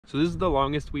So this is the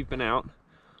longest we've been out.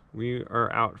 We are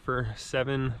out for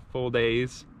 7 full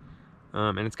days.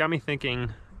 And it's got me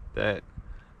thinking that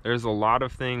there's a lot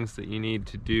of things that you need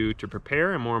to do to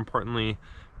prepare, and more importantly,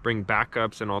 bring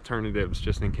backups and alternatives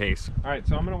just in case. All right,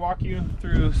 so I'm gonna walk you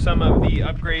through some of the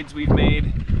upgrades we've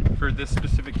made for this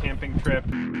specific camping trip.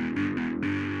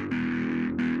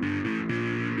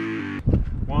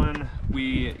 One,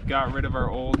 we got rid of our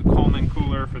old Coleman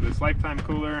cooler for this Lifetime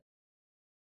cooler.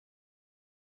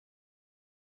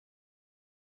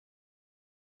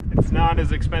 It's not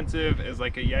as expensive as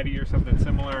like a Yeti or something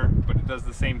similar, but it does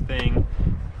the same thing.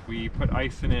 We put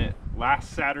ice in it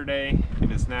last Saturday,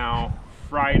 and it's now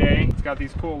Friday. It's got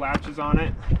these cool latches on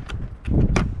it.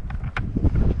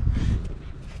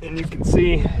 And you can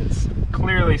see it's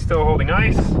clearly still holding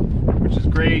ice, which is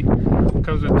great. It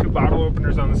comes with 2 bottle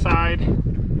openers on the side,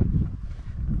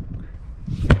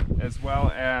 as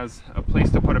well as a place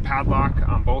to put a padlock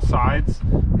on both sides.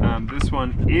 This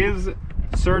one is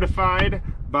certified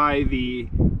by the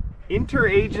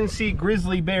Interagency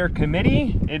Grizzly Bear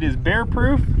Committee. It is bear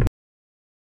proof.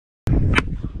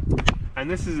 And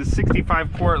this is a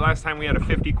 65 quart. Last time we had a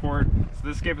 50 quart. So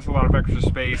this gave us a lot of extra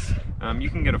space. You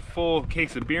can get a full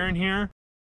case of beer in here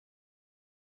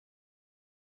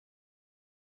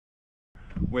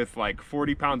with like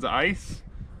 40 pounds of ice.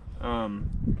 The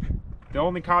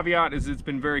only caveat is it's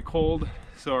been very cold,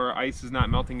 so our ice is not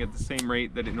melting at the same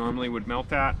rate that it normally would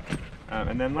melt at.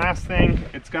 And then last thing,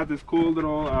 it's got this cool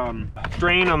little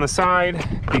drain on the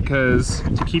side, because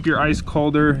to keep your ice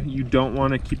colder, you don't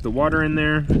want to keep the water in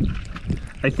there.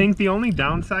 I think the only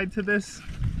downside to this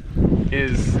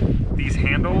is these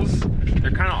handles.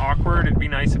 They're kind of awkward. It'd be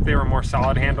nice if they were more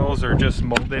solid handles or just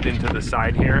molded into the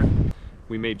side here.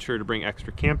 We made sure to bring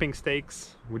extra camping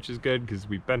stakes, which is good because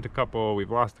we've bent a couple,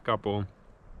 we've lost a couple.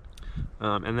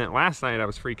 And then last night I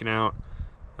was freaking out,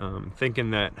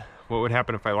 thinking that what would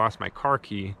happen if I lost my car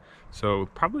key. So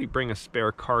probably bring a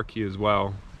spare car key as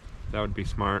well. That would be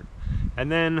smart.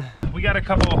 And then we got a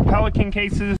couple of Pelican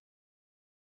cases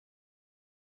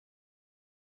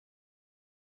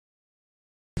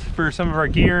for some of our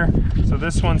gear. So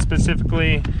this one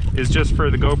specifically is just for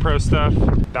the GoPro stuff,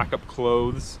 backup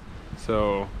clothes.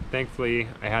 So thankfully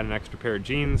I had an extra pair of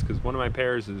jeans because one of my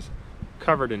pairs is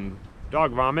covered in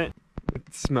dog vomit.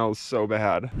 It smells so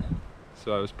bad.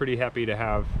 So I was pretty happy to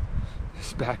have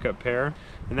this backup pair.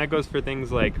 And that goes for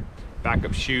things like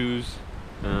backup shoes.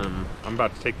 I'm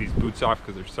about to take these boots off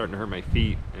because they're starting to hurt my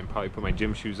feet, and probably put my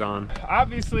gym shoes on.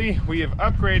 Obviously, we have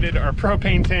upgraded our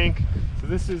propane tank. So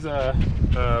this is a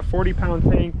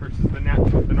 40-pound tank versus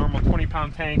the normal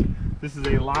 20-pound tank. This is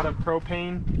a lot of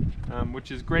propane,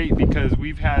 which is great because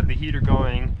we've had the heater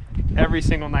going every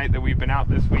single night that we've been out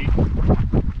this week.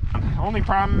 Only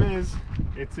problem is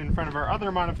it's in front of our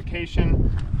other modification,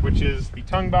 which is the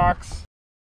tongue box.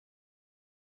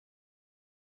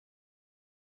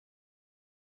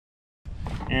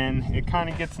 And it kind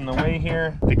of gets in the way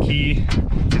here. The key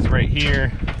is right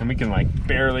here, and we can like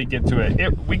barely get to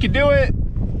it. We could do it,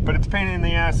 but it's a pain in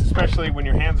the ass, especially when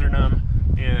your hands are numb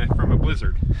from a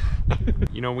blizzard.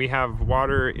 You know, we have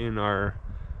water in our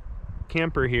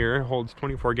camper here, holds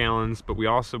 24 gallons, but we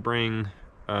also bring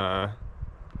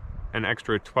an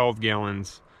extra 12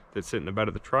 gallons that sit in the bed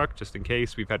of the truck, just in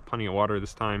case. We've had plenty of water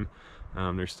this time.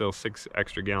 There's still 6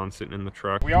 extra gallons sitting in the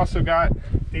truck. We also got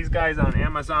these guys on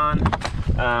Amazon,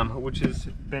 which has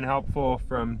been helpful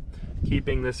from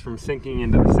keeping this from sinking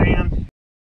into the sand.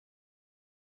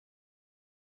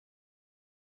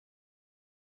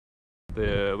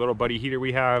 The little buddy heater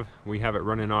we have it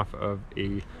running off of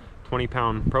a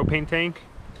 20-pound propane tank,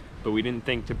 but we didn't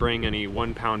think to bring any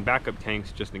 1-pound backup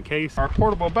tanks just in case. Our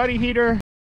portable buddy heater,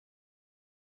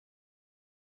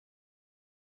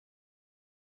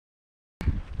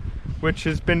 which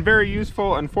has been very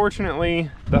useful. Unfortunately,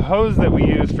 the hose that we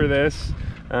use for this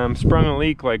sprung a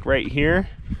leak like right here,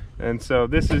 and so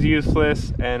this is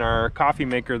useless, and our coffee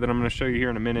maker that I'm going to show you here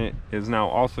in a minute is now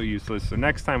also useless. So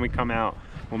next time we come out,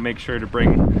 we'll make sure to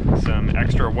bring some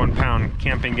extra 1-pound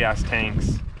camping gas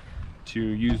tanks to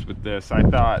use with this. I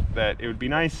thought that it would be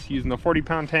nice using the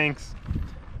 40-pound tanks.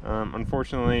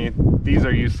 Unfortunately, these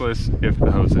are useless if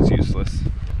the hose is useless.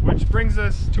 Which brings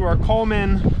us to our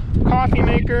Coleman coffee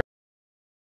maker.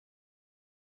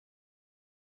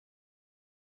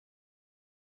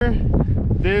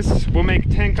 This will make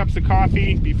 10 cups of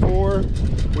coffee. Before,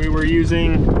 we were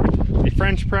using the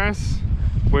French press,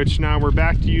 which now we're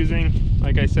back to using,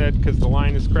 like I said, because the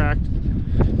line is cracked.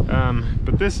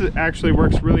 But this actually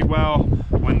works really well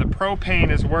when the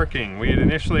propane is working. We had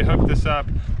initially hooked this up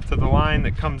to the line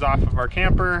that comes off of our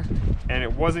camper, and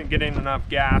it wasn't getting enough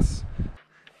gas.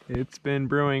 It's been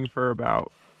brewing for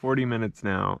about 40 minutes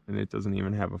now, and it doesn't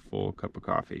even have a full cup of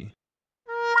coffee.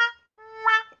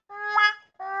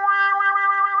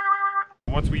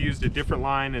 Once we used a different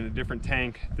line and a different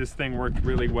tank, this thing worked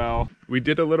really well. We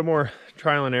did a little more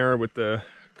trial and error with the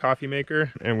coffee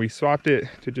maker, and we swapped it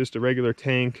to just a regular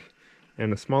tank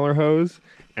and a smaller hose,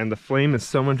 and the flame is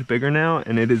so much bigger now,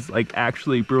 and it is like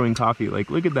actually brewing coffee.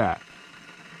 Like, look at that.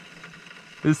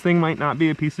 This thing might not be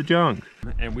a piece of junk.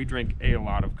 And we drink a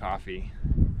lot of coffee.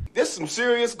 This some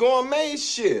serious gourmet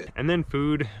shit. And then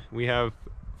food, we have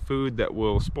food that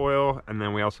will spoil, and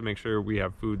then we also make sure we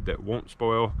have food that won't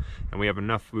spoil, and we have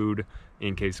enough food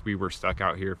in case we were stuck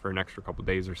out here for an extra couple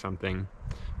days or something.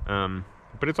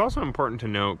 But it's also important to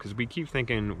note, because we keep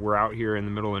thinking we're out here in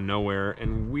the middle of nowhere,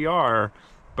 and we are,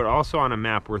 but also on a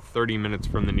map we're 30 minutes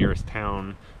from the nearest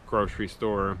town grocery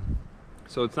store.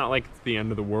 So it's not like it's the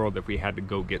end of the world if we had to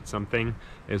go get something.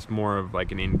 It's more of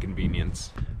like an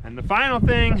inconvenience. And the final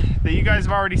thing that you guys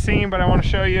have already seen, but I want to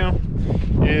show you,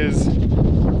 is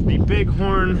the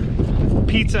Bighorn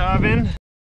pizza oven.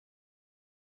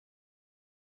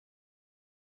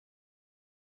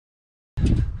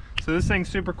 So this thing's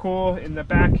super cool. In the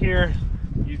back here,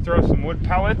 you throw some wood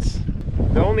pellets.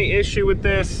 The only issue with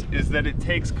this is that it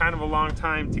takes kind of a long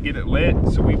time to get it lit.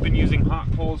 So we've been using hot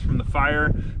coals from the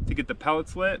fire to get the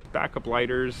pellets lit. Backup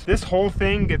lighters. This whole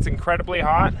thing gets incredibly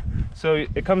hot. So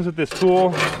it comes with this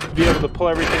tool to be able to pull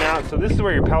everything out. So this is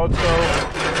where your pellets go.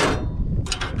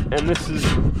 And this is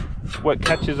what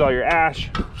catches all your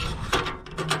ash.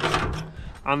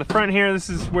 On the front here, this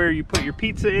is where you put your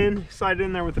pizza in, slide it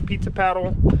in there with a pizza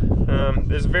paddle.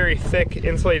 There's a very thick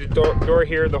insulated door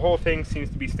here. The whole thing seems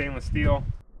to be stainless steel.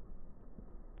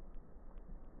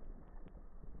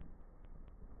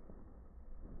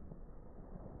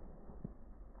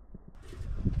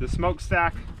 The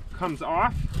smokestack comes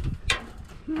off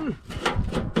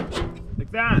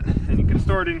like that, and you can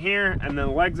store it in here, and then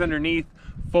the legs underneath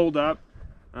fold up.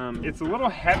 It's a little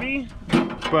heavy,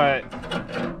 but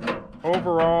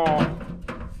overall,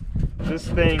 this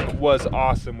thing was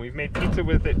awesome. We've made pizza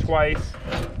with it twice,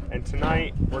 and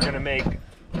tonight we're gonna make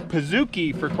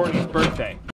pizookie for Courtney's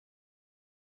birthday.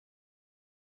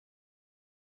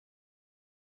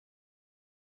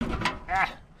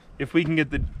 If we can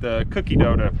get the cookie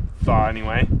dough to thaw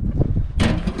anyway.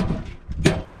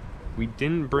 We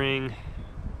didn't bring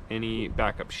any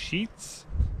backup sheets,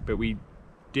 but we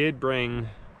did bring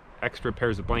extra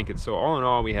pairs of blankets. So all in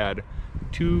all, we had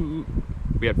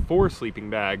 4 sleeping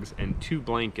bags and 2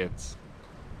 blankets.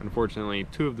 Unfortunately,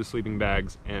 2 of the sleeping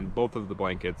bags and both of the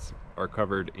blankets are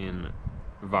covered in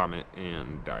vomit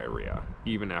and diarrhea,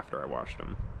 even after I washed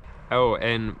them. Oh,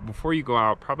 and before you go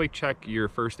out, probably check your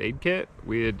first aid kit.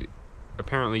 We had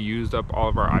apparently used up all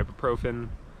of our ibuprofen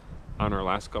on our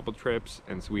last couple trips,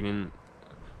 and so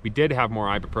we did have more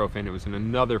ibuprofen. It was in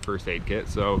another first aid kit,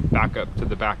 so back up to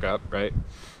the backup, right?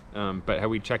 But had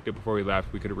we checked it before we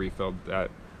left, we could have refilled that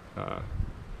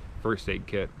first aid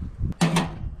kit.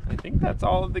 I think that's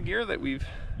all of the gear that we've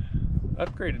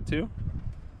upgraded to.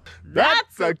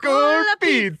 That's a cool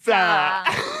pizza!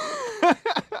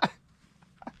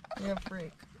 Yeah,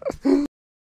 freak.